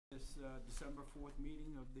December 4th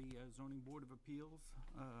meeting of the Zoning Board of Appeals.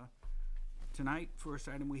 Tonight, first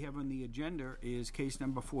item we have on the agenda is case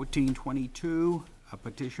number 1422, a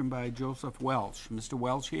petition by Joseph Welch. Mr.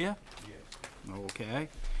 Welch here? Yes. Okay.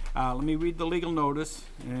 Let me read the legal notice,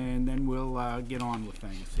 and then we'll get on with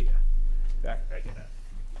things here. Back in that.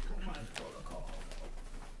 Protocol.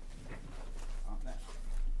 On that.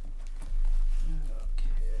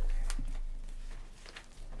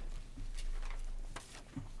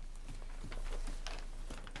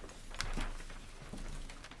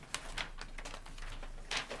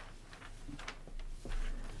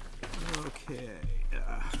 Okay.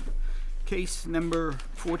 Case number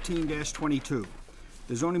 14-22.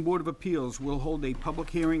 The Zoning Board of Appeals will hold a public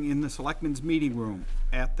hearing in the Selectmen's Meeting Room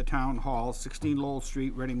at the Town Hall, 16 Lowell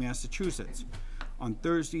Street, Reading, Massachusetts, on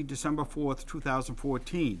Thursday, December 4th,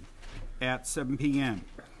 2014, at 7 p.m.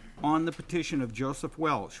 on the petition of Joseph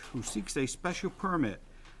Welch, who seeks a special permit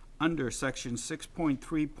under Section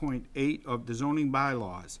 6.3.8 of the zoning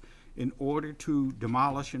bylaws in order to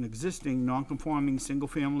demolish an existing non-conforming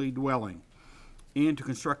single-family dwelling and to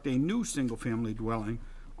construct a new single-family dwelling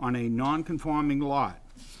on a non-conforming lot,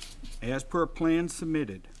 as per plans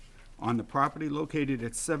submitted on the property located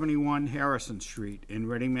at 71 Harrison Street in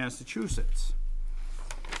Reading, Massachusetts.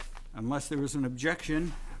 Unless there is an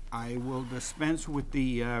objection, I will dispense with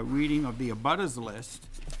the reading of the abutters list,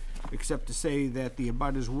 except to say that the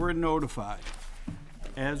abutters were notified,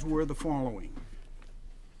 as were the following.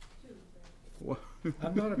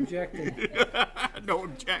 I'm not objecting. No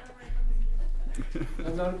object.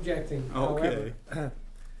 I'm not objecting. Okay. However,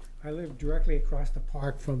 I live directly across the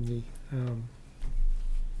park from the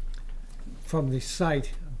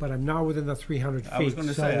site, but I'm not within the 300 feet. I was going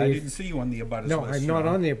to say, I didn't see you on the abutters list. No, I'm not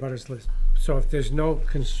on the abutters list. So if there's no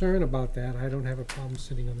concern about that, I don't have a problem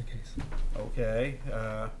sitting on the case. Okay.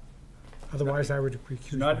 Otherwise, I would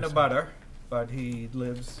recuse myself. Not an abutter, but he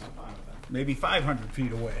lives maybe 500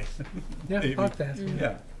 feet away. Yeah, maybe. about that.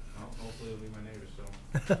 Yeah. Hopefully it'll be my neighbor,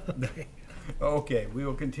 so. Okay, we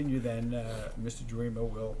will continue then. Mr. Dreamer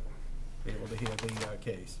will be able to hear the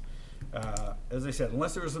case. As I said,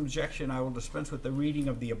 unless there is an objection, I will dispense with the reading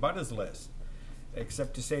of the abutters list,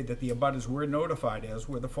 except to say that the abutters were notified, as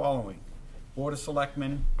were the following: Board of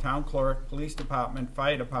Selectmen, Town Clerk, Police Department,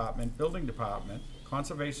 Fire Department, Building Department,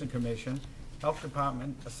 Conservation Commission, Health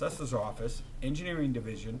Department, Assessor's Office, Engineering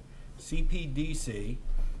Division, CPDC,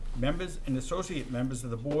 members and associate members of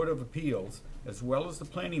the Board of Appeals, as well as the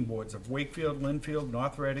planning boards of Wakefield, Lynnfield,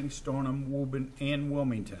 North Reading, Stoneham, Woburn, and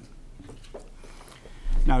Wilmington.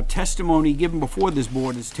 Now, testimony given before this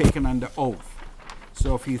board is taken under oath.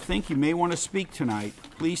 So if you think you may want to speak tonight,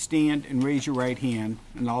 please stand and raise your right hand,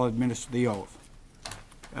 and I'll administer the oath.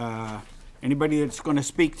 Anybody that's going to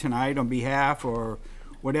speak tonight on behalf or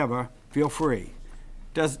whatever, feel free.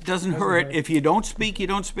 Doesn't hurt. If you don't speak, you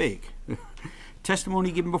don't speak.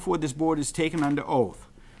 Testimony given before this board is taken under oath.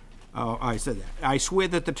 I said that. I swear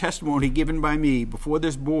that the testimony given by me before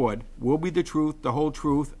this board will be the truth, the whole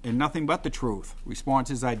truth, and nothing but the truth. Response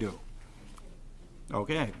is I do.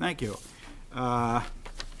 Okay, thank you.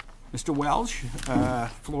 Mr. Welch,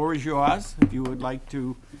 floor is yours if you would like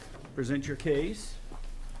to present your case.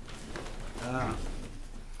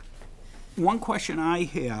 One question I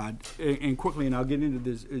had, and quickly, and I'll get into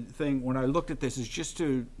this thing, when I looked at this, is just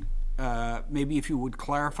to maybe if you would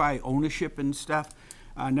clarify ownership and stuff.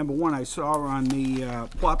 Number one, I saw on the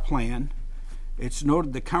plot plan, it's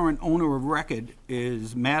noted the current owner of record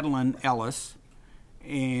is Madeline Ellis,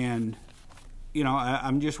 and you know,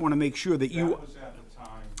 I just want to make sure that you. That was at the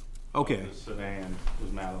time. Okay. Of the sedan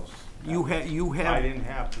was Madeline. You have. I didn't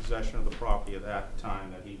have possession of the property at that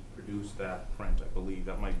time that he produced that print. I believe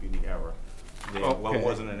that might be the error. Okay. Well, it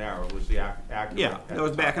wasn't an error. It was the accurate. Yeah, that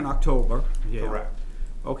was back in October. Yeah. Correct.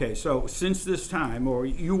 Okay, so since this time, or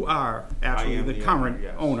you are actually the current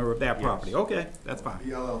owner of that property. Okay, that's fine.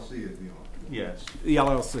 The LLC is the owner. Yes. The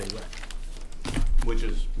LLC, right. Which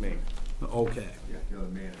is me. Okay. Yeah, you're the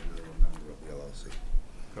manager or member of the LLC.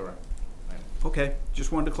 Correct. Okay,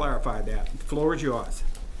 just wanted to clarify that. The floor is yours.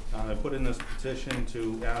 I put in this petition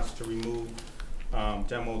to ask to remove,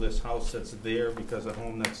 demo this house that's there because the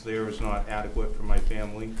home that's there is not adequate for my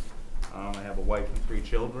family. I have a wife and 3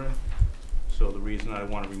 children. So the reason I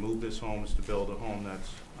want to remove this home is to build a home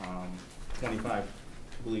that's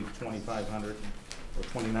 2,500 or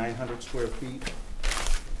 2,900 square feet.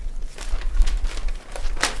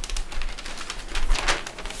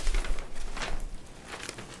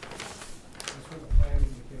 That's what the plan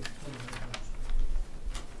indicates,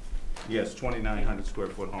 2,900. Yes, 2,900 square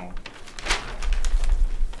foot home.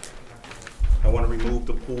 I want to remove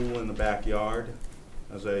the pool in the backyard.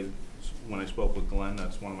 As I when I spoke with Glenn,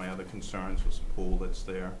 that's one of my other concerns, was the pool that's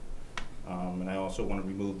there. And I also want to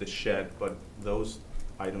remove the shed, but those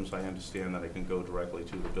items, I understand that I can go directly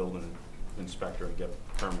to the building inspector and get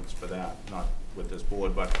permits for that, not with this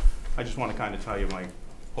board, but I just want to kind of tell you my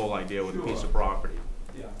whole idea with a piece of property.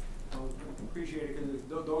 Yeah, well, appreciate it,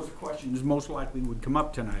 because those questions most likely would come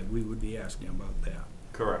up tonight. We would be asking about that.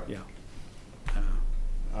 Correct. Yeah.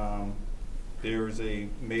 There's a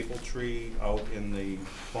maple tree out in the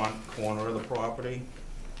front corner of the property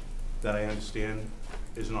that I understand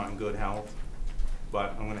is not in good health,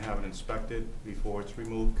 but I'm gonna have it inspected before it's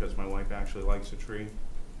removed, because my wife actually likes the tree.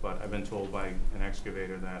 But I've been told by an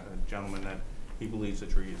excavator, that a gentleman, that he believes the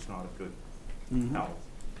tree is not of good health.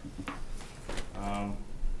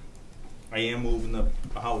 I am moving the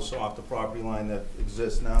house off the property line that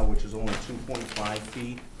exists now, which is only 2.5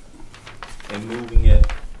 feet, and moving it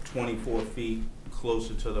 24 feet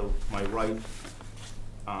closer to my right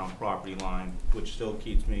property line, which still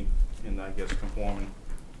keeps me in, I guess, conforming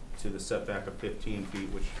to the setback of 15 feet,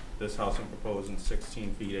 which this house I'm proposing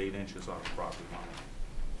 16 feet 8 inches off the property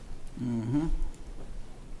line.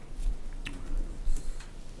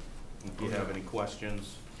 If you have any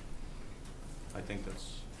questions, I think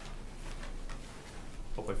that's,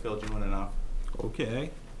 hope I filled you in enough.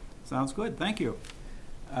 Okay, sounds good, thank you.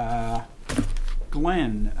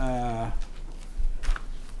 Glenn,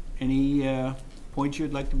 any points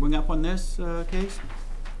you'd like to bring up on this case?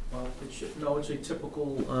 Well, no, it's a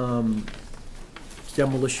typical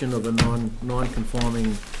demolition of a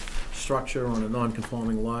non-conforming structure on a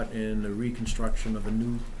non-conforming lot, and the reconstruction of a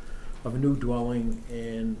new dwelling,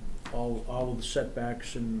 and all of the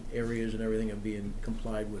setbacks and areas and everything are being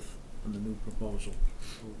complied with in the new proposal.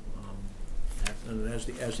 And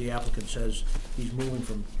as the applicant says, he's moving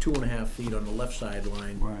from 2.5 feet on the left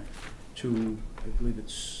sideline to, I believe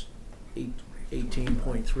it's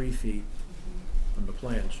 18.3 feet on the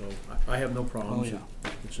plan. So I have no problems. Oh,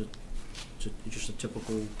 yeah. It's just a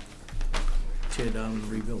typical tear down and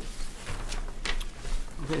rebuild.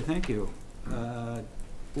 Okay, thank you.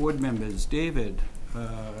 Board members, David,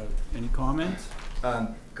 any comments?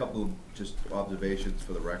 Couple of just observations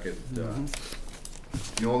for the record.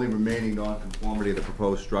 The only remaining nonconformity of the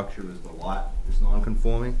proposed structure is the lot is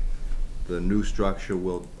nonconforming. The new structure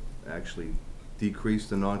will actually decrease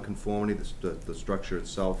the nonconformity, the structure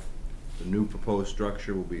itself. The new proposed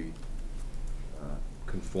structure will be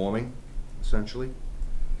conforming, essentially,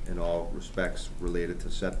 in all respects related to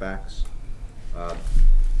setbacks.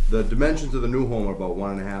 The dimensions of the new home are about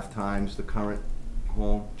 1.5 times the current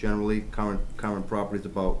home. Generally, current property is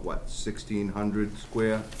about, what, 1,600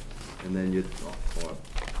 square? And then you'd, or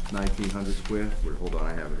 1,900 square? Wait, hold on,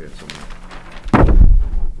 I have it here somewhere.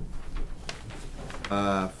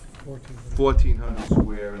 1,400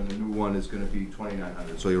 square, and the new one is gonna be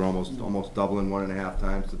 2,900. So you're almost doubling 1.5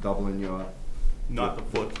 times, to doubling your... Not the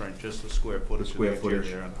footprint, just the square footage. The square of the interior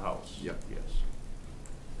footage. there in the house. Yep. Yes.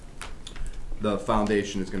 The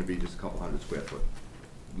foundation is gonna be just a couple hundred square foot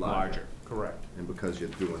Larger, correct. And because you're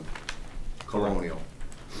doing colonial.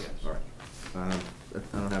 Yes. All right. I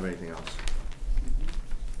don't have anything else.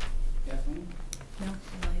 Kathleen? No, I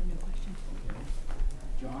have no questions.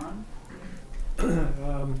 John?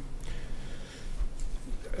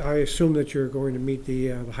 I assume that you're going to meet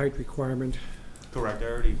the height requirement. Correct, I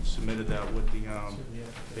already submitted that with the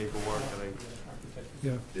paperwork that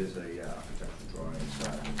Yeah. There's a architectural drawing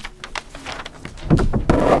inside.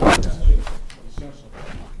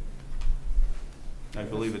 I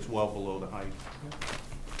believe it's well below the height.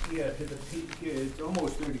 Yeah, to the peak, yeah, it's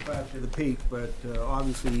almost 35 to the peak, but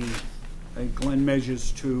obviously, I think Glenn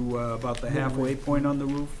measures to about the halfway point on the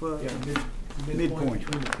roof. Midpoint.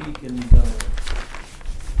 Between the peak and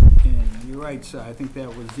And you're right, sir, I think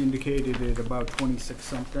that was indicated at about 26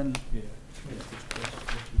 something. yeah.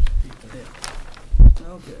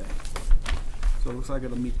 Okay. So it looks like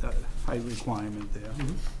it'll meet the height requirement there.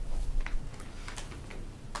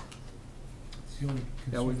 It's the only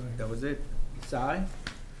That was, concern I that have. was it? Si?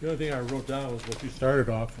 The only thing I wrote down was what you started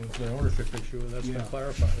off with, the ownership issue, and that's been Yeah.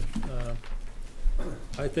 clarified.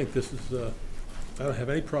 I think this is, I don't have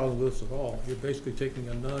any problem with this at all. You're basically taking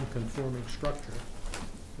a non-conforming structure,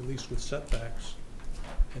 at least with setbacks,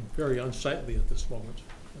 and very unsightly at this moment.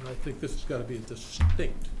 And I think this has got to be a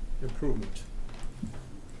distinct improvement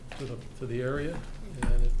to the area,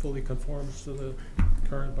 and it fully conforms to the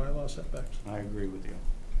current bylaw setbacks. I agree with you.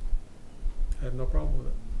 I have no problem with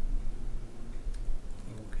it.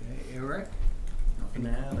 Okay, Eric? Nothing to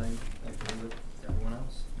add, I agree with everyone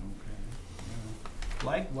else. Okay.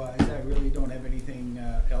 Likewise, I really don't have anything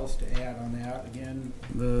else to add on that. Again,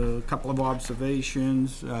 the couple of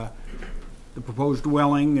observations. The proposed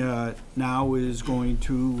dwelling now is going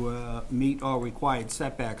to meet all required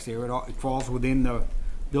setbacks here. It falls within the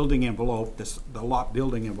building envelope, the lot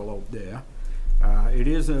building envelope there. It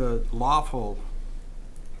is a lawful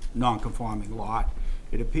non-conforming lot.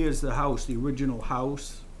 It appears the house, the original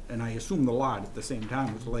house, and I assume the lot at the same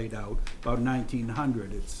time was laid out about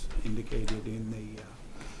 1900. It's indicated in the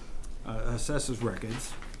assessor's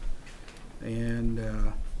records. And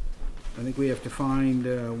I think we have to find,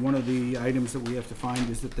 one of the items that we have to find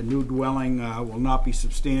is that the new dwelling will not be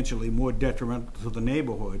substantially more detrimental to the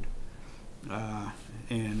neighborhood.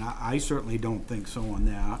 And I certainly don't think so on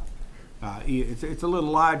that. It's a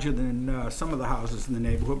little larger than some of the houses in the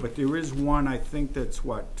neighborhood, but there is one, I think that's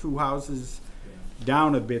what, 2 houses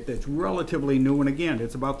down a bit that's relatively new, and again,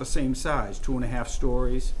 it's about the same size, 2.5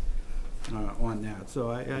 stories on that.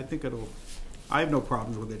 So I think I have no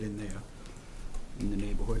problems with it in there, in the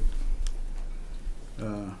neighborhood.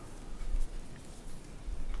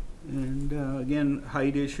 And again,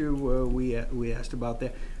 height issue, we asked about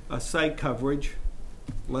that. Site coverage,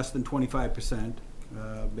 less than 25%.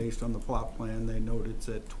 Based on the plot plan, they note it's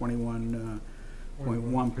at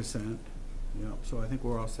 21.1%. Yeah, so I think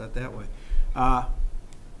we're all set that way. So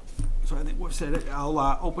I think we've said it. I'll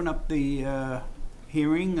open up the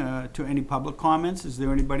hearing to any public comments. Is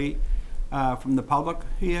there anybody from the public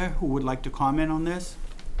here who would like to comment on this?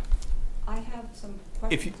 I have some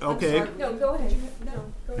questions. If you, okay. I'm sorry. No, go ahead.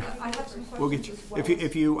 No, go ahead. I have some questions We'll get you, as well.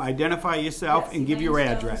 if you identify yourself Yes, and give your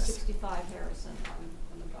Lansdowne, address. 65 Harrison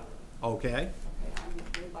on the butter. Okay. Okay, I'm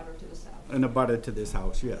the butter to the south. And a butter to this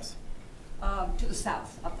house, yes. To the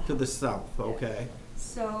south of the house. To the south, okay.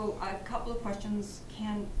 So I have a couple of questions.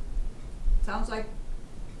 Sounds like,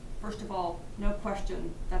 first of all, no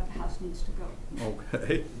question that the house needs to go.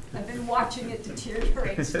 Okay. I've been watching it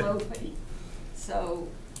deteriorate slowly. So,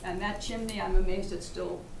 and that chimney, I'm amazed it's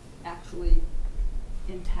still actually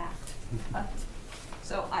intact.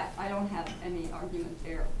 So I don't have any argument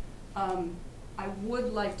there. I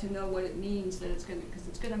would like to know what it means that it's gonna, because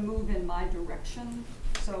it's gonna move in my direction.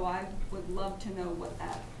 So I would love to know what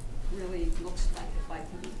that really looks like if I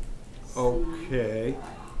can see. Okay.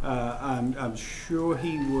 I'm sure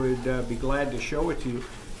he would be glad to show it to you.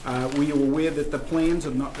 Were you aware that the plans,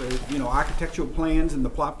 of architectural plans and the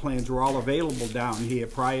plot plans were all available down here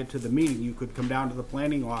prior to the meeting? You could come down to the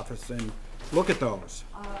planning office and look at those.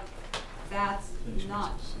 That's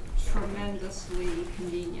not tremendously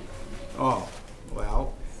convenient. Oh,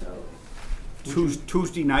 well, So,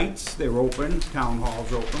 Tuesday nights, they're open, town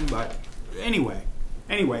hall's open, but anyway,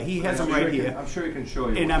 he has them right here. I'm sure he can show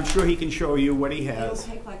you. And I'm sure he can show you what he it'll has.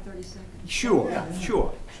 take like 30 seconds. Sure,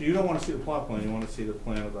 sure. So you don't want to see the plot plan, you want to see the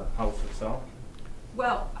plan of the house itself?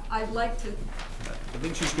 Well, I'd like to, I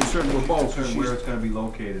think she's concerned with both. Concerned where it's gonna be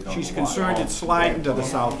located on the She's lot. concerned it's sliding to the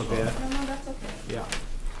south a bit. no, that's okay. Yeah.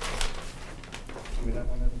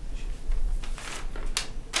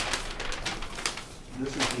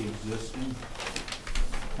 This is the existing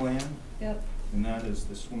plan, Yep, and that is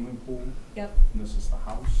the swimming pool, yep, and this is the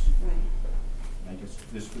house. right, I guess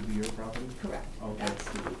this would be your property? correct. Okay. That's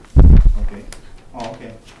the, Okay. Oh,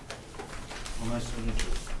 okay. Well, nice to meet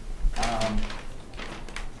you.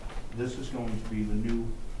 This is going to be the new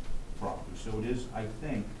property, so it is, I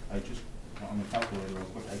think, on the calculator real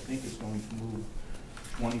quick, I think it's going to move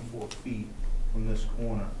 24 feet from this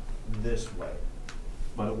corner this way.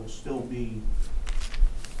 But it will still be,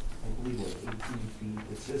 I believe, like 18 feet,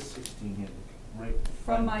 it says 16 here, right?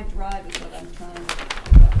 from my drive is what I'm trying to, is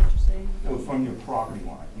that what you're saying? Oh, from your property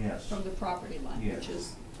line, yes. From the property line, Yes. which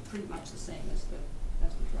is pretty much the same as the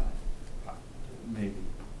drive. Maybe,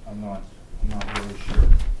 I'm not really sure.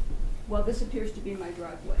 Well, this appears to be my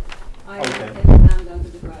driveway. I Okay. am down under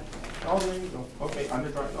the driveway. Oh, there you go, okay, under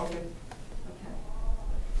drive, okay. Okay.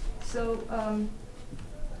 So,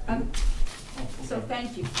 so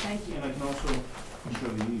thank you. And I can also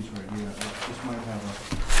show you these right here. This might have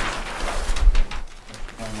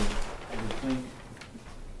I would think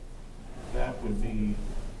that would be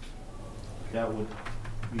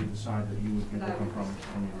the side that you would be looking from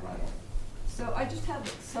your right. So I just have,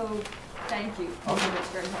 thank you. Okay. That's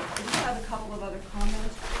very helpful. I just have a couple of other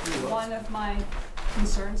comments. You're welcome. One of my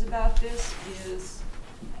concerns about this is,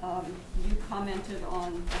 you commented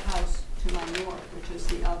on the house to my north, which is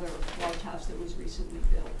the other large house that was recently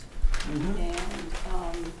built, and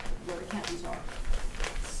where the Kentons are.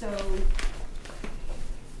 So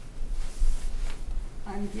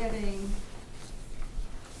I'm getting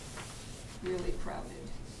really crowded.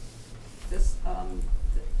 This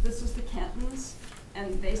is the Kentons,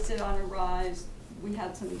 and they sit on a rise. We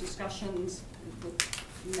had some discussions with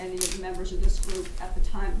many of the members of this group at the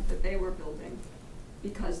time that they were building.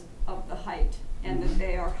 because of the height, and that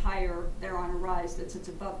they are higher, they're on a rise that sits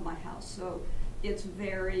above my house. So it's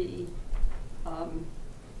very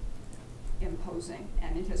imposing,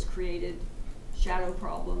 and it has created shadow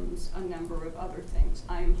problems, a number of other things.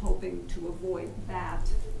 I am hoping to avoid that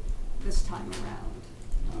this time around.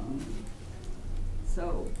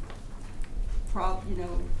 So, you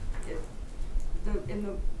know,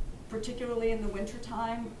 particularly in the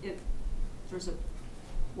wintertime, there's a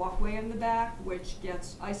walkway in the back which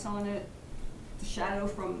gets ice on it. The shadow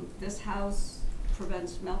from this house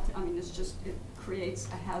prevents melting. I mean, it creates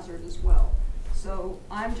a hazard as well. So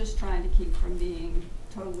I'm just trying to keep from being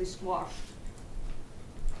totally squashed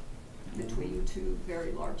between two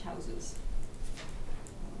very large houses.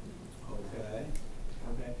 Okay,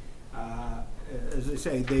 okay. As I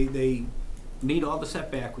say, they meet all the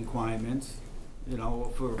setback requirements, you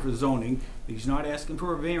know, for zoning. He's not asking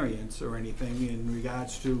for a variance or anything in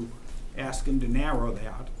regards to asking to narrow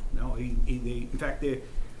that. No, in fact, they're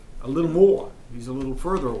a little more. He's a little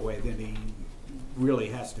further away than he really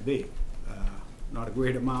has to be. Not a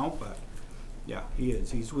great amount, but yeah, he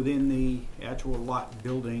is. He's within the actual lot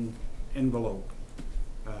building envelope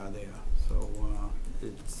there. So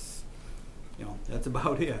it's, you know, that's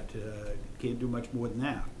about it. Can't do much more than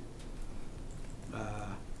that.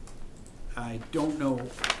 I don't know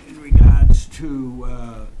in regards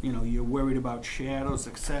to, you know, you're worried about shadows,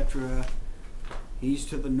 etc. He's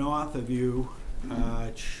to the north of you.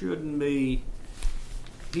 It shouldn't be,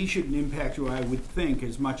 he shouldn't impact you, I would think,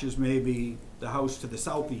 as much as maybe the house to the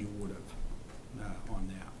south of you would have on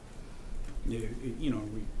that. You know,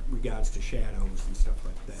 in regards to shadows and stuff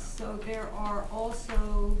like that. So there are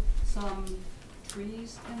also some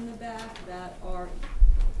trees in the back that are,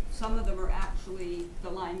 some of them are actually,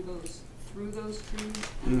 the line goes through those trees,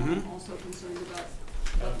 and I'm also concerned about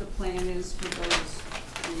what the plan is for those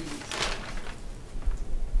trees.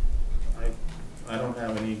 I don't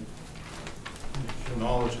have any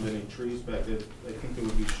knowledge of any trees back there. I think they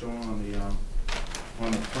would be shown on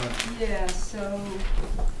the front. Yeah, so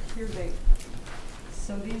here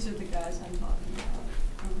so these are the guys I'm talking about.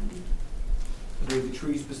 Are they the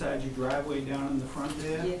trees beside your driveway down in the front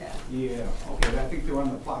there? Yeah. Yeah, okay, I think they're on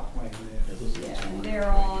the plot plan there. Yeah, and they're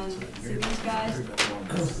on, see these guys?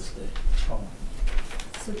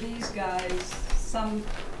 So these guys, some,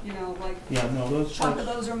 you know, like, Yeah, no, those. chunk of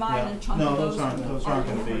those are mine and chunk of those are Those aren't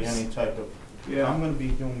gonna be yours. any type of, Yeah. I'm gonna be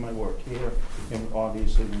doing my work here, and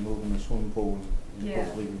obviously removing the swimming pool, and Yeah.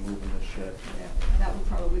 hopefully removing the shed. Yeah, that would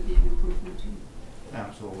probably be an improvement too.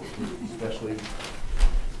 Absolutely, especially,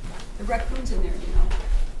 The raccoons in there, you know.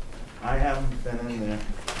 I haven't been in there.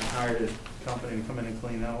 I hired a company to come in and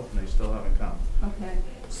clean out, and they still haven't come. Okay,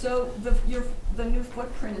 so the new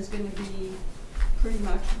footprint is gonna be pretty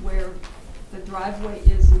much where the driveway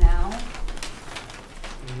is now?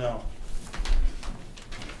 No.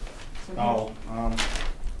 So Oh, I don't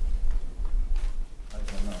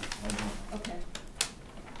know. Okay,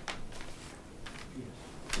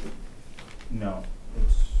 No,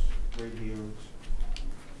 it's right here,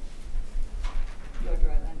 your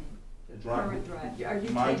drive, I mean, the the driveway. current drive. Are you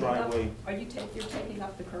My taking up- driveway. Are you you're taking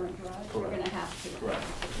up the current drive? You're Correct. gonna have to. Correct.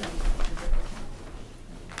 Okay.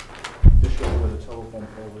 This shows where the telephone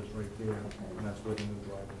pole is right there, and that's where the new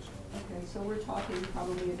driveway is going. Okay, so we're talking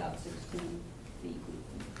probably about 16 feet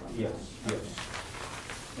from. Yes, yes.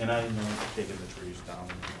 And I know taking the trees down,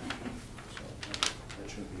 so that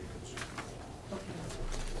should be a good start. Okay.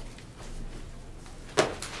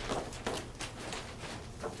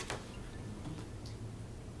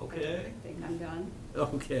 Okay. I think I'm done.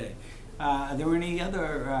 Okay. Are there any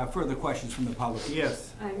other further questions from the public?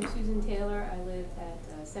 Yes. I'm Susan Taylor. I live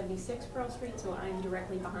at 76 Pearl Street, so I'm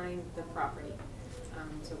directly behind the property.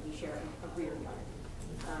 So we share a rear yard.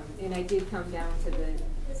 And I did come down to the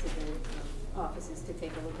offices to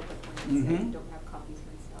take a look at the plans. I don't have copies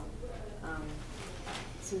myself.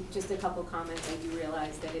 So just a couple comments. I do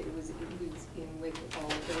realize that it was in with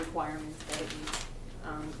all of the requirements that it needs.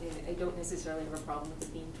 And I don't necessarily have a problem with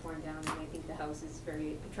it being torn down, and I think the house is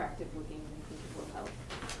very attractive looking, and I think it will help.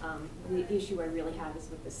 The issue I really have is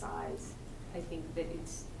with the size. I think that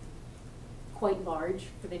it's quite large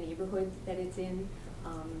for the neighborhood that it's in.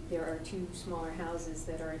 There are two smaller houses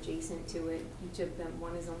that are adjacent to it. Each of them,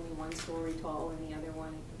 one is only 1 story tall, and the other one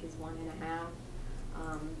I think is 1.5.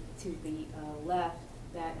 To the left,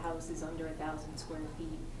 that house is under 1,000 square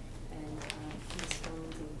feet, and in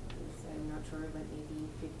Stones I'm not sure, but maybe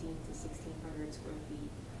 1,500 to 1,600 square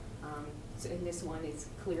feet. So in this one, it's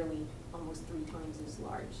clearly almost 3 times as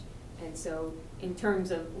large. And so in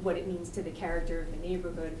terms of what it means to the character of the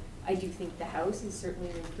neighborhood, I do think the house is certainly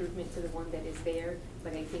an improvement to the one that is there,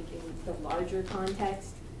 but I think in the larger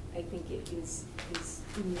context, I think it is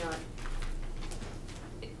not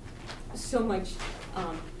so much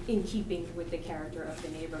in keeping with the character of the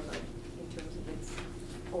neighborhood in terms of its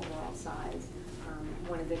overall size.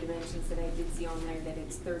 One of the dimensions that I did see on there, that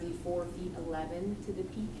it's 34 feet 11 to the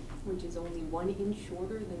peak, which is only 1 inch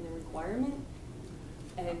shorter than the requirement.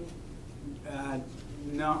 And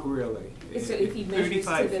Not really. so if he measures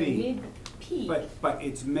to 35 the feet. mid-peak, But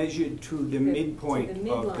it's measured to the The- midpoint to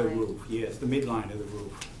the of the midline. roof, yes, the midline of the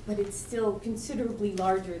roof. but it's still considerably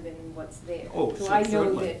larger than what's there. Oh, So I know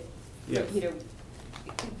certainly. that, Yes. you know,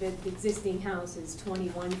 the existing house is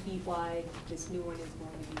 21 feet wide, this new one is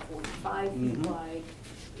going to be 45 feet Mhm. wide.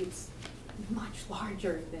 It's much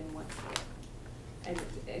larger than what's there. And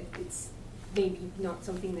it's maybe not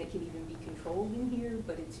something that can even be controlled in here,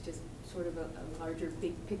 but it's just sort of a larger,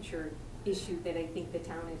 big picture issue that I think the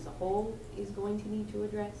town as a whole is going to need to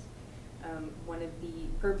address. One of the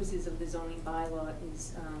purposes of the zoning bylaw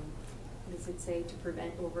is, what does it say, to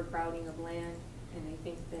prevent overcrowding of land? And I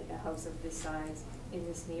think that a house of this size in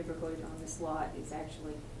this neighborhood on this lot is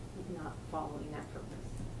actually not following that purpose.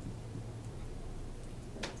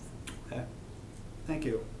 Okay. Thank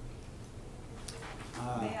you.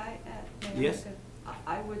 May I add? Yes.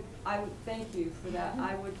 I would thank you for that.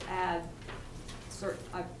 I would add,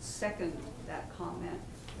 I second that comment.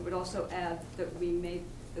 I would also add that we made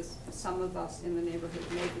this, some of us in the neighborhood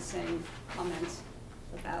made the same comments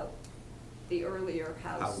about the earlier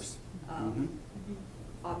house. Mhm.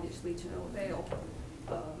 Obviously to no avail.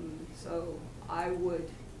 So I would,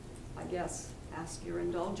 I guess, ask your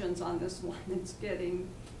indulgence on this one.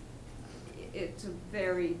 It's a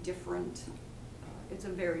very different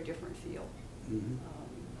feel. Mhm.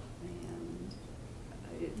 And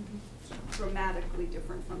it's dramatically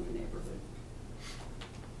different from the neighborhood.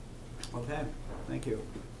 Okay, thank you.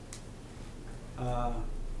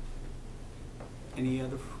 Any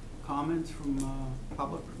other comments from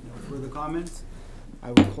public? No further comments?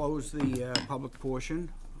 I will close the public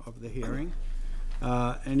portion of the hearing.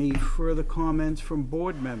 Any further comments from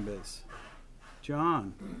board members?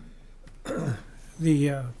 John?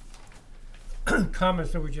 The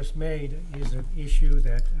comments that were just made is an issue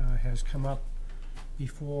that has come up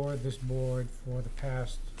before this board for the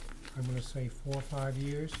past, I'm going to say, 4 or 5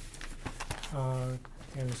 years,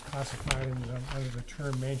 and is classified under the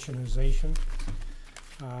term mansionization.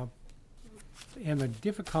 And the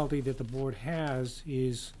difficulty that the board has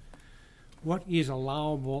is what is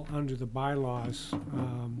allowable under the bylaws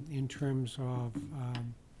in terms of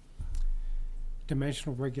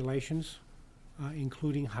dimensional regulations,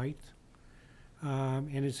 including height.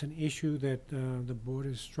 And it's an issue that the board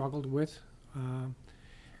has struggled with,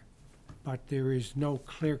 but there is no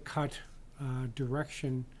clear-cut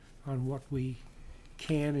direction on what we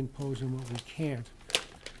can impose and what we can't.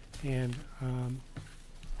 And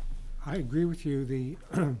I agree with you,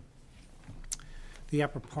 the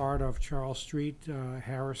upper part of Charles Street,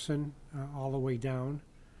 Harrison, all the way down,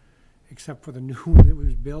 except for the new one that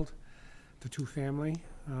was built, the two-family.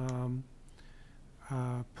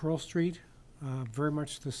 Pearl Street, very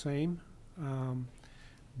much the same,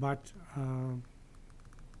 but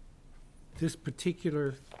this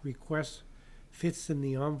particular request fits in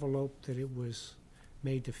the envelope that it was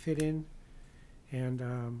made to fit in, and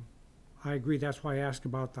I agree. That's why I asked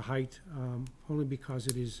about the height, only because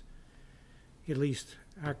it is, at least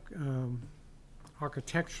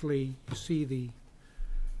architecturally, you see the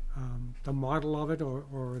model of it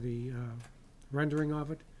or the rendering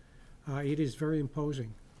of it. It is very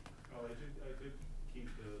imposing. Well, I did keep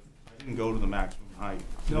I didn't go to the maximum height,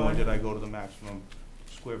 No, nor did I go to the maximum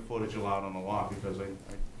square footage allowed on the lot, because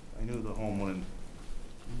I knew the home wouldn't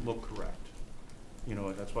look correct. You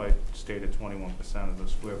know, that's why I stayed at 21% of the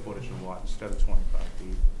square footage of the lot instead of 25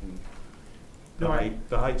 feet. And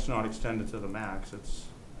the height's not extended to the max. It's,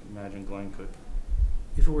 I imagine Glenn could.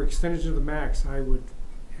 If it were extended to the max, I would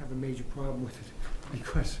have a major problem with it,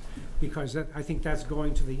 because that, I think that's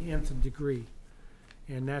going to the nth degree,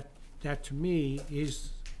 and that to me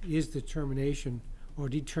is determination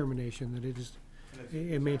that it is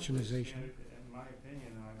a mansionization. In my opinion,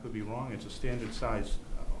 and I could be wrong, it's a standard size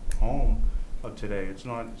home of today. It's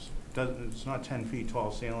not 10 feet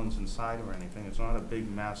tall ceilings inside or anything. It's not a big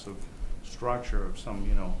massive structure of some,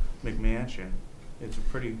 you know, McMansion. It's a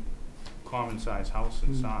pretty common size house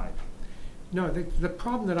inside. No, the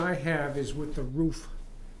problem that I have is with the roof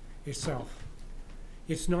itself.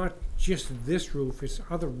 It's not just this roof, it's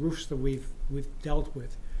other roofs that we've dealt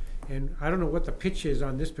with. And I don't know what the pitch is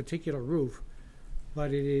on this particular roof,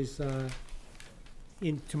 but it is, to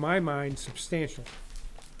my mind, substantial.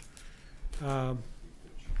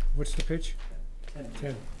 What's the pitch?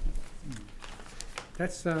 10.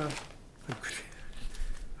 That's a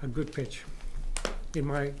good pitch, in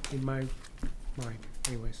my mind,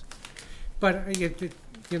 anyways. But I'd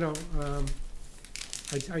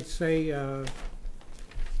say,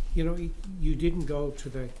 you didn't go to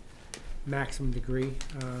the maximum degree,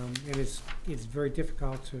 and it's very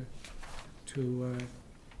difficult to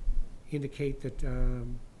indicate that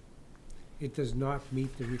it does not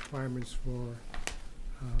meet the requirements for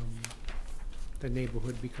the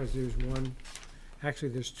neighborhood, because there's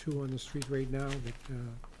two on the street right now that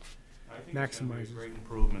I think it's gonna be a maximizes. great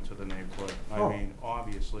improvement to the neighborhood. I Oh. mean,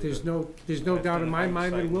 obviously. There's the- no that's doubt been in a my nice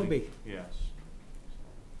mind that it will cycling- be. Yes,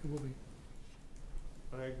 It will be.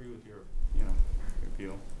 but I agree with your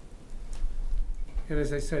view. And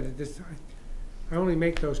as I said, I only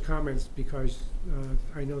make those comments because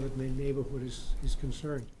I know that the neighborhood is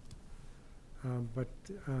concerned. I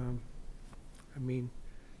mean,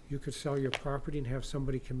 you could sell your property and have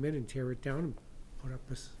somebody come in and tear it down and put up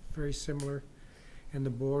very similar, and the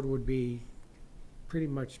board would be pretty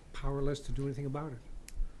much powerless to do anything about it.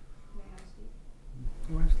 May I ask you?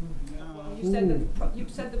 Oh, absolutely. Well, you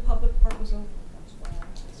said the public part was over, that's why I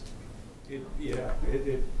asked.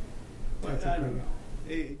 That's I don't okay. know.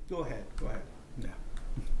 Go ahead. Yeah.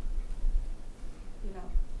 You know,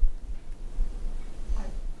 I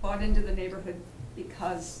bought into the neighborhood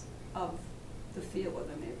because of the feel of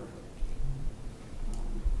the neighborhood.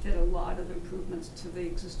 Did a lot of improvements to the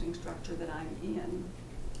existing structure that I'm in.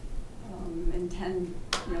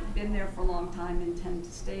 Been there for a long time, intend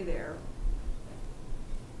to stay there.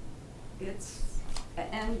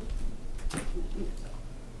 And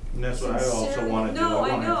that's what I also wanna do. No, I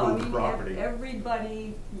I wanna know, improve the property.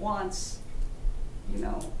 Everybody wants,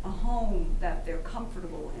 a home that they're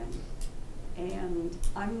comfortable in. And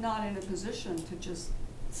I'm not in a position to just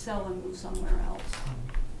sell and move somewhere else.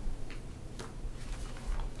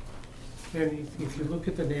 And if you look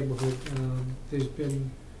at the neighborhood, there's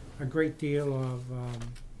been a great deal of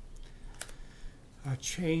a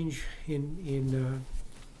change in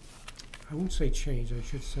I won't say change, I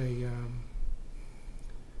should say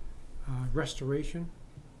restoration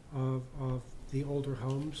of the older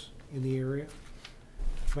homes in the area.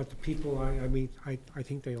 But the people, I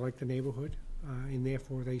think they like the neighborhood, and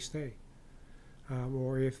therefore they stay.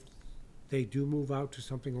 Or if they do move out to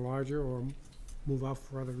something larger or move out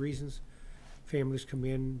for other reasons, families come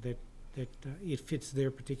in that it fits their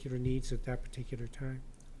particular needs at that particular time.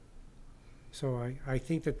 So I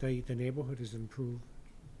think that the neighborhood has improved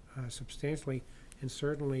substantially, and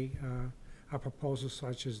certainly a proposal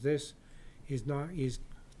such as this is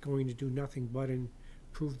going to do nothing but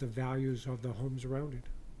improve the values of the homes around it.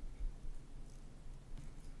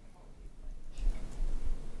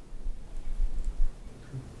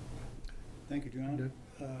 Thank you, John.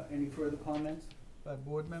 Any further comments by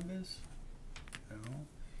board members? No.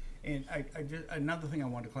 And another thing I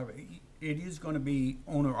want to clarify, it is gonna be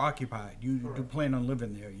owner occupied. You do plan on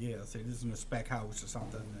living there, yes. It isn't a spec house or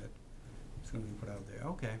something that is gonna be put out there.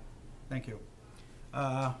 Okay, thank you.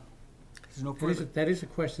 There's no further. That is a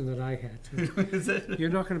question that I had too. Is it? You're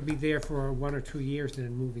not gonna be there for 1 or 2 years and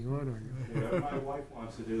then moving on, are you? Whatever my wife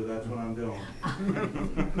wants to do, that's what I'm doing.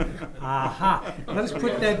 Aha, let's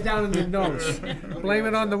put that down in the notes. Blame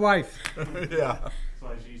it on the wife. Yeah. That's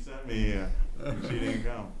why she sent me here. She didn't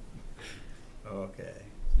come. Okay.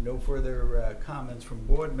 No further comments from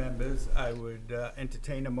board members. I would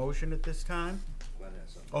entertain a motion at this time. Glenn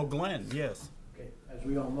has something. Oh, Glenn, yes. Okay, as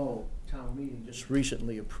we all know, town meeting just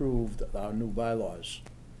recently approved our new bylaws,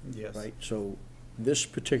 Yes. right? So this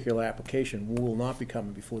particular application will not be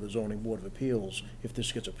coming before the zoning board of appeals if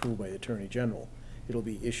this gets approved by the attorney general. It'll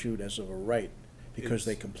be issued as of a right because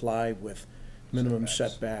they comply with minimum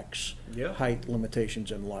setbacks, Yeah. height limitations,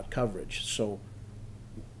 and lot coverage. So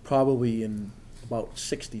probably in about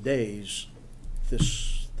 60 days,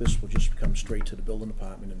 this will just come straight to the building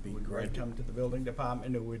department and be Would right granted. come to the building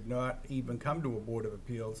department, it would not even come to a board of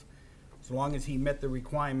appeals, as long as he met the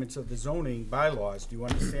requirements of the zoning bylaws. Do you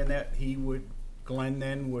understand that? Glenn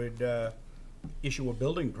then would issue a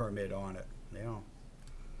building permit on it,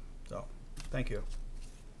 So, thank you.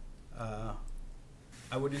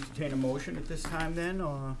 I would entertain a motion at this time then,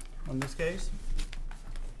 on this case.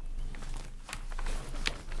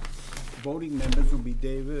 Voting members will be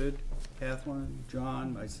David, Kathleen,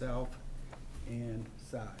 John, myself, and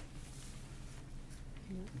Si.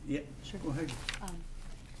 Yeah, Sure. go ahead.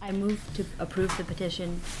 I move to approve the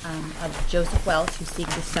petition of Joseph Welch, who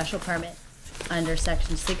seeks a special permit under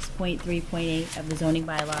section 6.3.8 of the zoning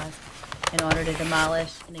bylaws in order to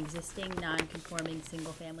demolish an existing non-conforming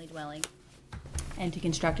single-family dwelling and to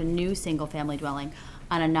construct a new single-family dwelling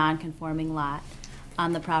on a non-conforming lot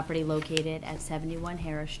on the property located at 71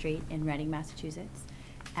 Harris Street in Reading, Massachusetts.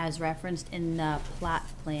 As referenced in the plot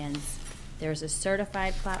plans, there's a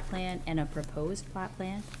certified plot plan and a proposed plot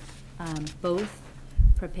plan, both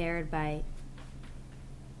prepared by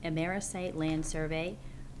Amerisite Land Survey,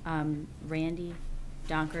 Randy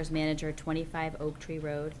Donkers, manager, 25 Oak Tree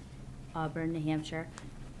Road, Auburn, New Hampshire.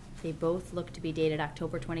 They both look to be dated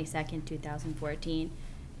October 22nd, 2014,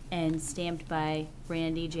 and stamped by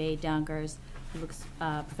Randy J. Donkers, who looks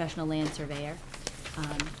professional land surveyor.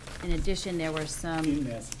 In addition, there were some. In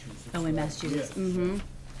Massachusetts. Oh, in Massachusetts. Yes. Mm-hmm.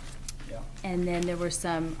 Yeah. And then there were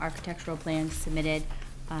some architectural plans submitted,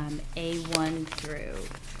 A1 through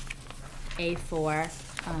A4,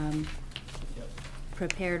 Yep.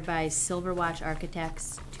 prepared by Silverwatch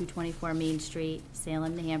Architects, 224 Main Street,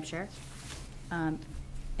 Salem, New Hampshire,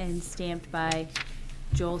 and stamped by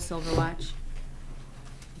Joel Silverwatch.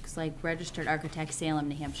 Looks like registered architect, Salem,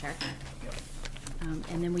 New Hampshire. Yep.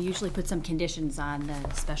 And then we usually put some conditions on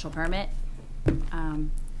the special permit.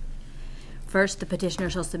 First, the petitioner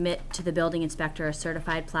shall submit to the building inspector a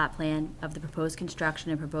certified plot plan of the proposed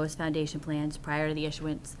construction and proposed foundation plans prior to the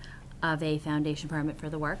issuance of a foundation permit for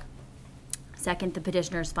the work. Second, the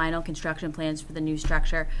petitioner's final construction plans for the new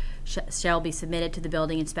structure shall be submitted to the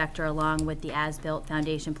building inspector along with the as-built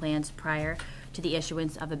foundation plans prior to the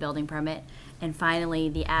issuance of a building permit. And finally,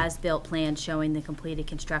 the as-built plan showing the completed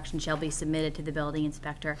construction shall be submitted to the building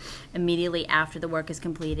inspector immediately after the work is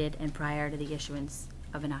completed and prior to the issuance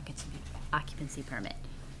of an occupancy permit.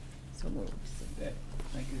 So moves. Okay.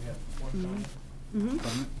 Thank you. Have one comment?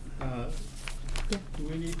 Mm-hmm. Do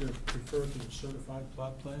we need to refer to the certified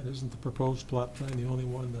plot plan? Isn't the proposed plot plan the only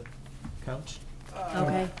one that counts?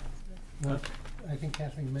 Okay. Well, I think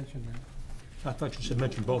Kathleen mentioned that. I thought you said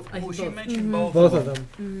mention both. I Well, think she both. mentioned both. Both of them.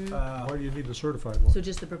 Mhm. Why do you need the certified one? So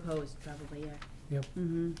just the proposed, probably, yeah. Yep.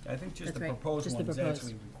 Mm-hmm. I think just That's the right, proposed just the one's proposed.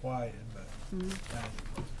 actually required, but. Mm-hmm.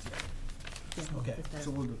 Okay, just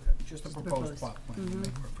so that. we'll do that. Just the Just the proposed proposed. plot plan we Mhm.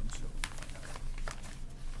 make reference to.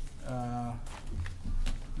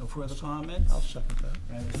 No further comments? I'll second that.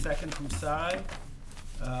 I have a second from Si.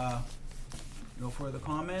 No further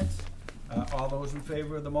comments? All those in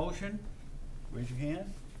favor of the motion, raise your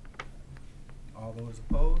hand. All those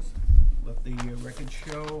opposed, let the record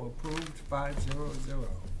show approved 5-0-0.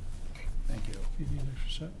 Thank you. You need an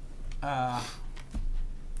extra set?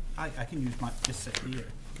 I can use my, this set here,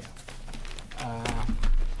 yeah.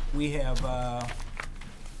 We have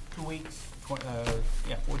 2 weeks,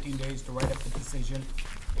 14 days to write up the decision.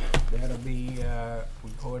 That'll be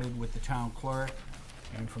recorded with the town clerk,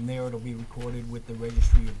 and from there it'll be recorded with the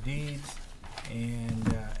Registry of Deeds.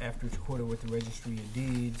 And after it's recorded with the Registry of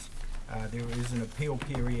Deeds, there is an appeal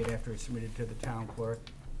period after it's submitted to the town clerk.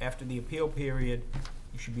 After the appeal period,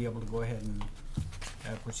 you should be able to go ahead and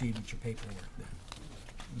proceed with your paperwork then.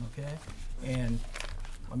 Okay? And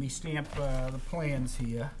let me stamp the plans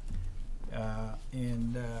here,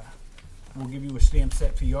 and we'll give you a stamp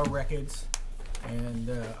set for your records, and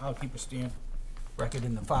I'll keep a stamp record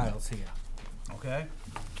in the files here. Okay?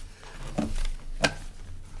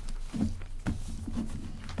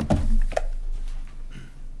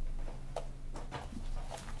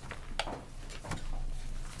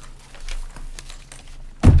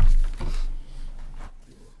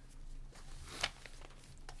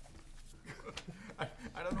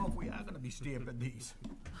 I don't know if we are gonna be stamping these.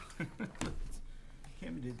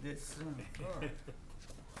 Kim did this. It's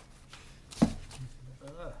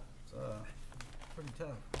pretty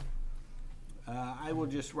tough. I will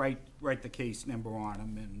just write the case number on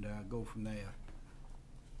them and go from there.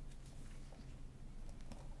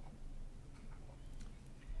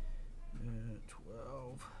 Uh,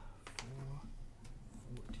 12, 4,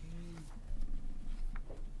 14.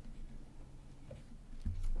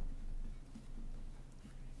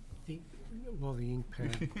 Well, the ink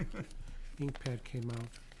pad came out,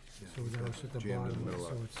 so now it's at the Jammed in bottom, the middle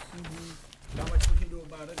so of it. it's, Not much we can do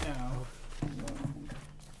about it now.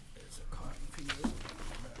 There's a copy for you.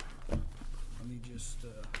 Let me just,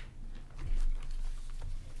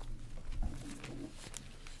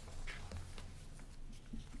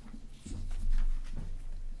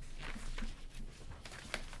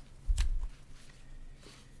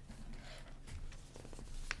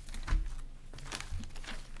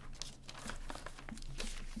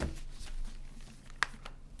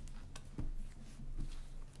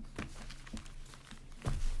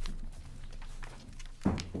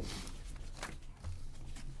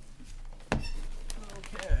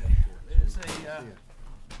 okay, there's a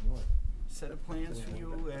set of plans for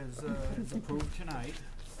you as approved tonight.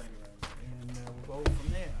 And we'll go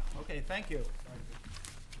from there. Okay, thank you.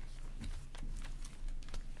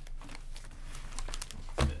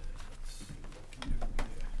 Let me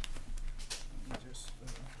just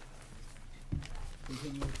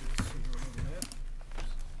continue with this here a little bit.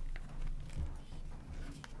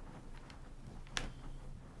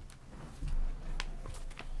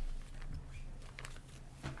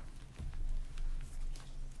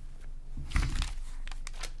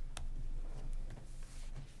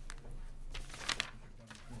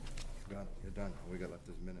 You're done. All we got left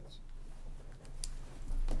is minutes.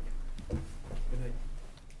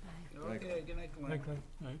 Okay, good night, Glenn. Thank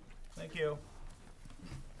you. Right. Thank you.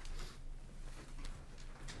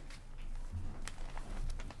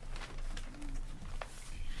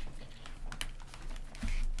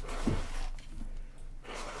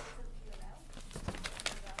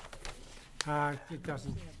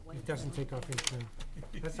 It doesn't take off anything.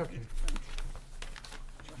 That's okay.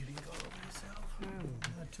 You didn't go over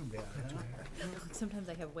yourself? Not too bad, huh? Sometimes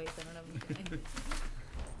I have weights, I don't know.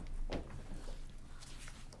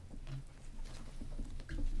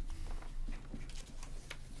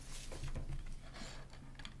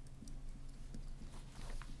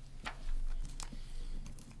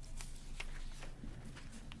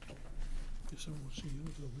 Guess I won't see you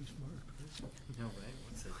until at least March, right? No, right?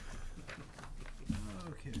 What's it?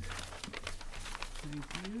 Okay.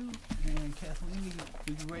 Thank you. And Kathleen,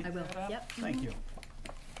 did you write I will, that up? yep. Thank you.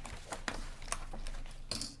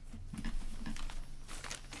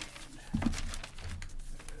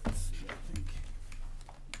 Let's see, I think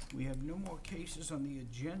we have no more cases on the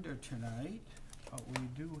agenda tonight, but we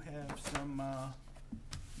do have some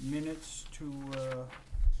minutes to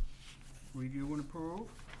review and approve.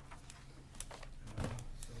 So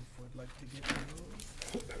if we'd like to get to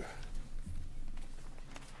those.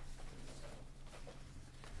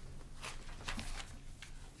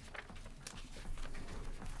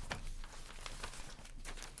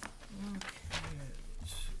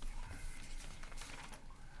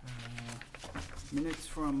 Minutes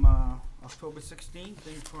from October 16th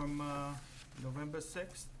and from November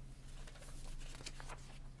 6th.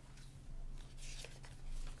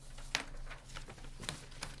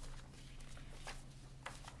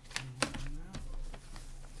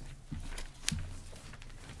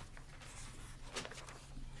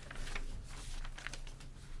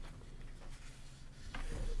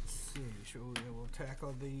 Let's see, we'll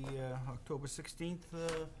tackle the October 16th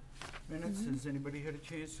minutes. Has anybody had a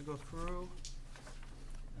chance to go through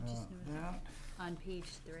Just noticed that? On page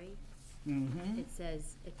 3, Mm-hmm. it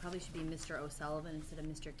says, it probably should be Mr. O'Sullivan instead of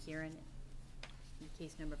Mr. Kieran. In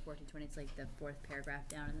case number 1420, it's like the 4th paragraph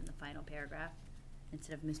down and then the final paragraph.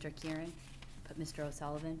 Instead of Mr. Kieran, put Mr.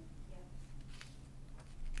 O'Sullivan.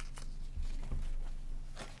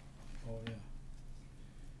 Oh, yeah.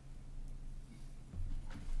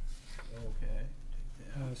 Okay,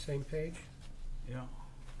 take that. Same page, Yeah.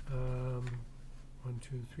 1,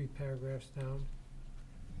 2, 3 paragraphs down,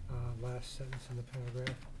 last sentence in the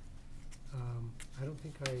paragraph. I don't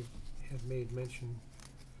think I had made mention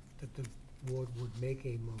that the board would make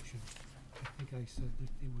a motion. I think I said that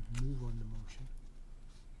they would move on the motion.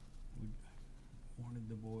 We wanted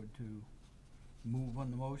the board to move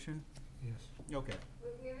on the motion? Yes. Okay.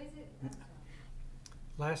 Where is it?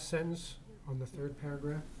 Last sentence on the 3rd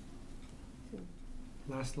paragraph.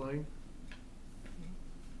 Last line.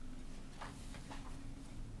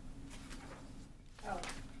 Oh,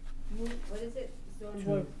 move, what is it? Zone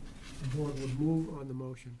The board would move on the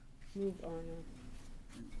motion. move on.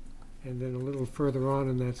 And then a little further on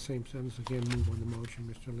in that same sentence, again, move on the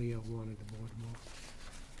motion. Mr. Leo wanted the board to move.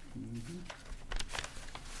 Mm-hmm.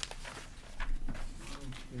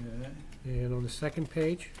 Okay. And on the 2nd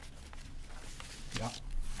page, Yeah.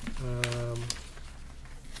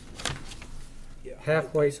 Yeah.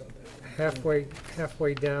 halfway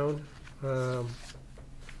down,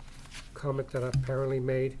 comment that I apparently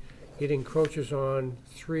made, it encroaches on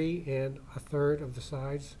 3 1/3 of the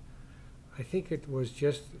sides. I think it was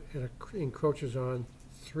just, it encroaches on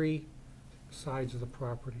 3 sides of the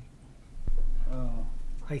property.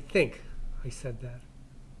 I think I said that.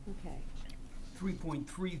 Okay.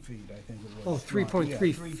 3.3 feet, I think it Oh, was. 3.3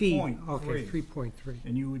 feet. 3.3. Okay, 3.3.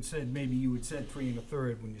 And you had said, maybe you had said 3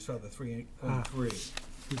 1/3 when you saw the 3.3.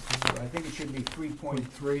 So I think it should be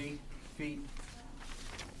 3.3 feet.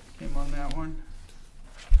 Kim on that one?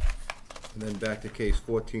 And then back to case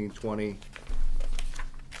 1420,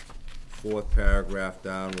 4th paragraph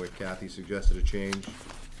down where Kathy suggested a change.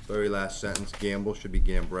 Very last sentence, Gamble should be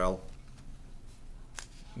Gambrell.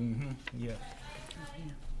 Mm-hmm, yeah.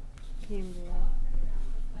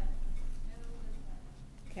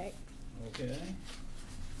 Okay. Okay.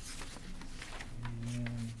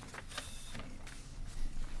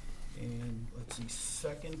 And let's see,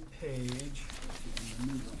 second page, the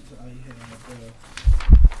new ones I have,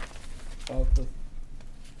 about the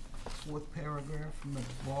fourth paragraph from the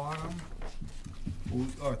bottom,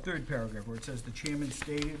 or third paragraph, where it says the chairman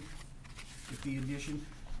stated, if the addition,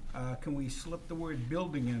 can we slip the word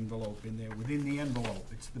building envelope in there, within the envelope?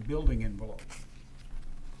 It's the building envelope.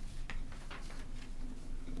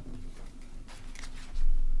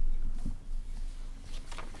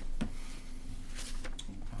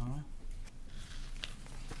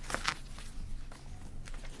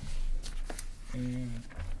 And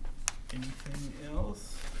anything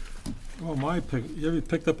else? Well, you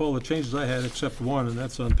picked up all the changes I had except one, and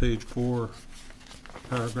that's on page 4,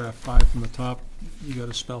 paragraph 5 from the top. You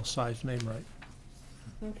gotta spell Si's name right.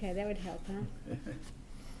 Okay, that would help, huh? Okay.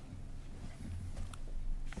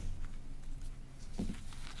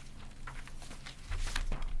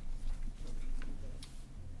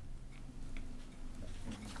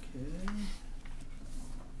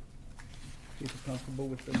 People comfortable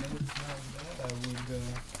with the minutes now, that I would,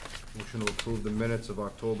 Motion to approve the minutes of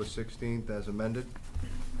October 16th as amended.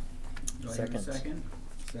 do I have a Second. second?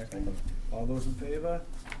 Second. All those in favor?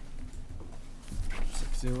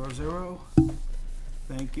 600.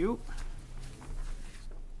 Thank you.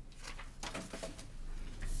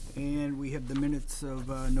 And we have the minutes of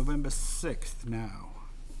November 6th now.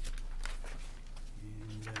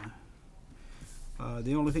 And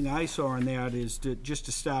the only thing I saw in that is just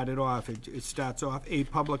to start it off, it starts off, a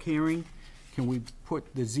public hearing. Can we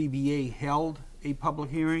put the ZBA held a public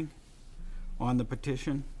hearing on the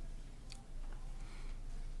petition?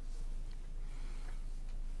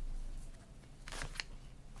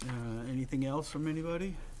 Anything else from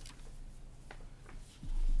anybody?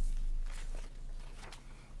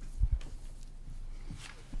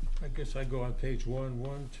 I guess I go on page 1,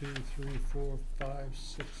 1, 2, 3, 4, 5,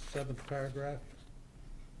 6, 7th paragraph,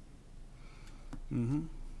 Mm-hmm.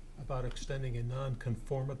 about extending a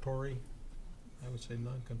non-conformatory, I would say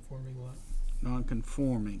non-conforming lot.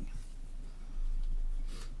 Non-conforming.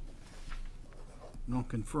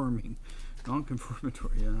 Non-confirming.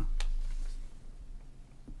 Non-conformatory, yeah.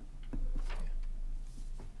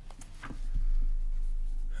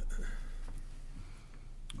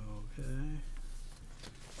 Okay.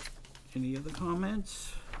 Any other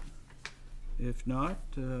comments? If not,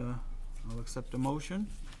 I'll accept a motion.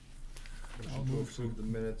 Motion to approve the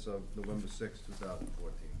minutes of November 6th,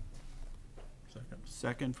 2014. Second.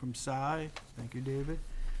 Second from Cy. Thank you, David.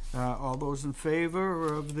 All those in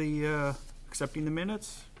favor of the, accepting the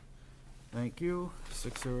minutes? Thank you.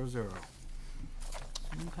 600.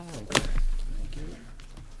 Okay. Thank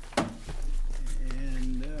you.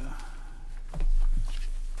 And,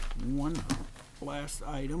 one last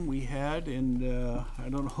item we had, and, I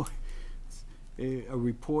don't know, a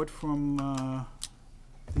report from,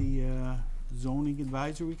 the, zoning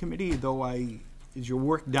advisory committee, though is your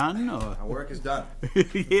work done, or? Our work is done.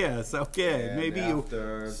 Yes, okay, And maybe you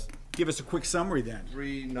after give us a quick summary then.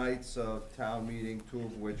 3 nights of town meeting, 2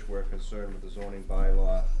 of which were concerned with the zoning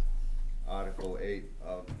bylaw, Article 8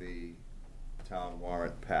 of the town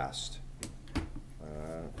warrant passed.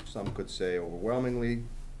 Some could say overwhelmingly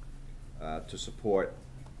to support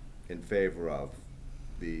in favor of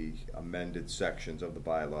the amended sections of the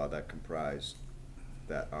bylaw that comprise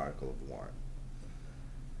that article of the warrant.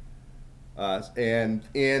 And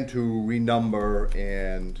to renumber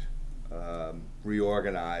and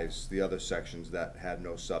reorganize the other sections that had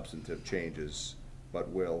no substantive changes, but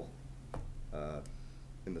will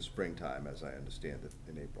in the springtime, as I understand it,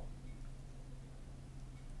 in April.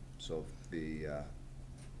 So the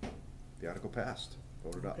article passed,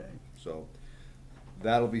 voted up. Okay. So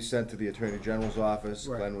that'll be sent to the Attorney General's office,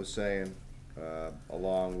 Right. Glenn was saying,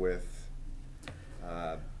 along with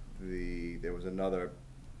there was another.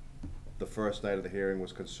 The first night of the hearing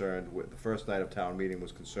was concerned with, the first night of town meeting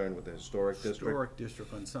was concerned with the historic district. Historic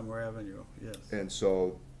district on Summer Avenue, yes. And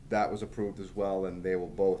so that was approved as well, and they will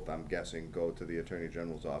both, I'm guessing, go to the Attorney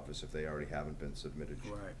General's office if they already haven't been submitted.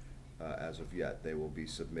 Right. As of yet, they will be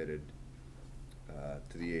submitted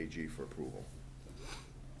to the AG for approval.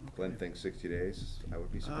 Glenn thinks 60 days, I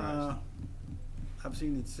would be surprised. I've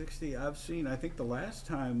seen it 60, I think the last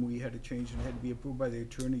time we had to change it had to be approved by the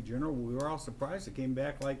Attorney General. We were all surprised. It came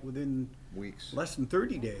back like within Weeks, less than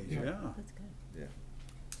 30 days, Yeah. yeah. That's good. yeah.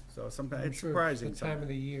 So sometimes I'm it's sure surprising. the time of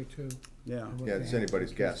the year, too. Yeah. and what Yeah, they it's have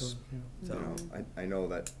anybody's to guess. consider, yeah. So, You know, I know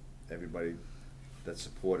that everybody that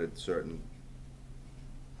supported certain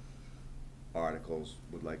articles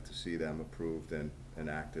would like to see them approved and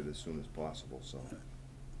enacted as soon as possible, so.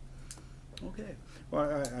 Okay.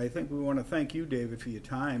 Well, I think we want to thank you, David, for your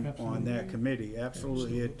time on that committee.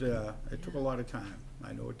 Absolutely. It took a lot of time.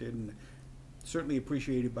 I know it did, and certainly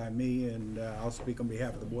appreciated by me, and I'll speak on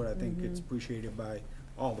behalf of the board. I think it's appreciated by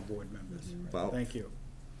all the board members. Well, Thank you.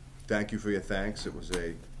 Thank you for your thanks. It was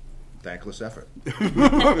a thankless effort.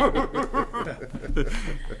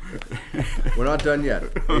 We're not done yet.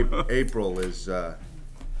 April is the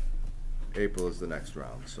next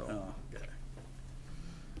round, so Oh, okay.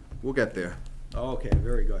 we'll get there. Okay,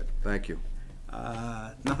 very good. Thank you.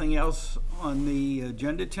 Nothing else on the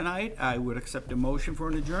agenda tonight. I would accept a motion for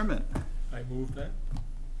an adjournment. I move that.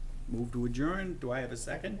 Move to adjourn. Do I have a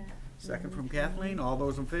second? Second from Kathleen. All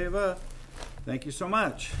those in favor? Thank you so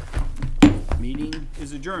much. Meeting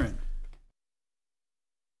is adjourned.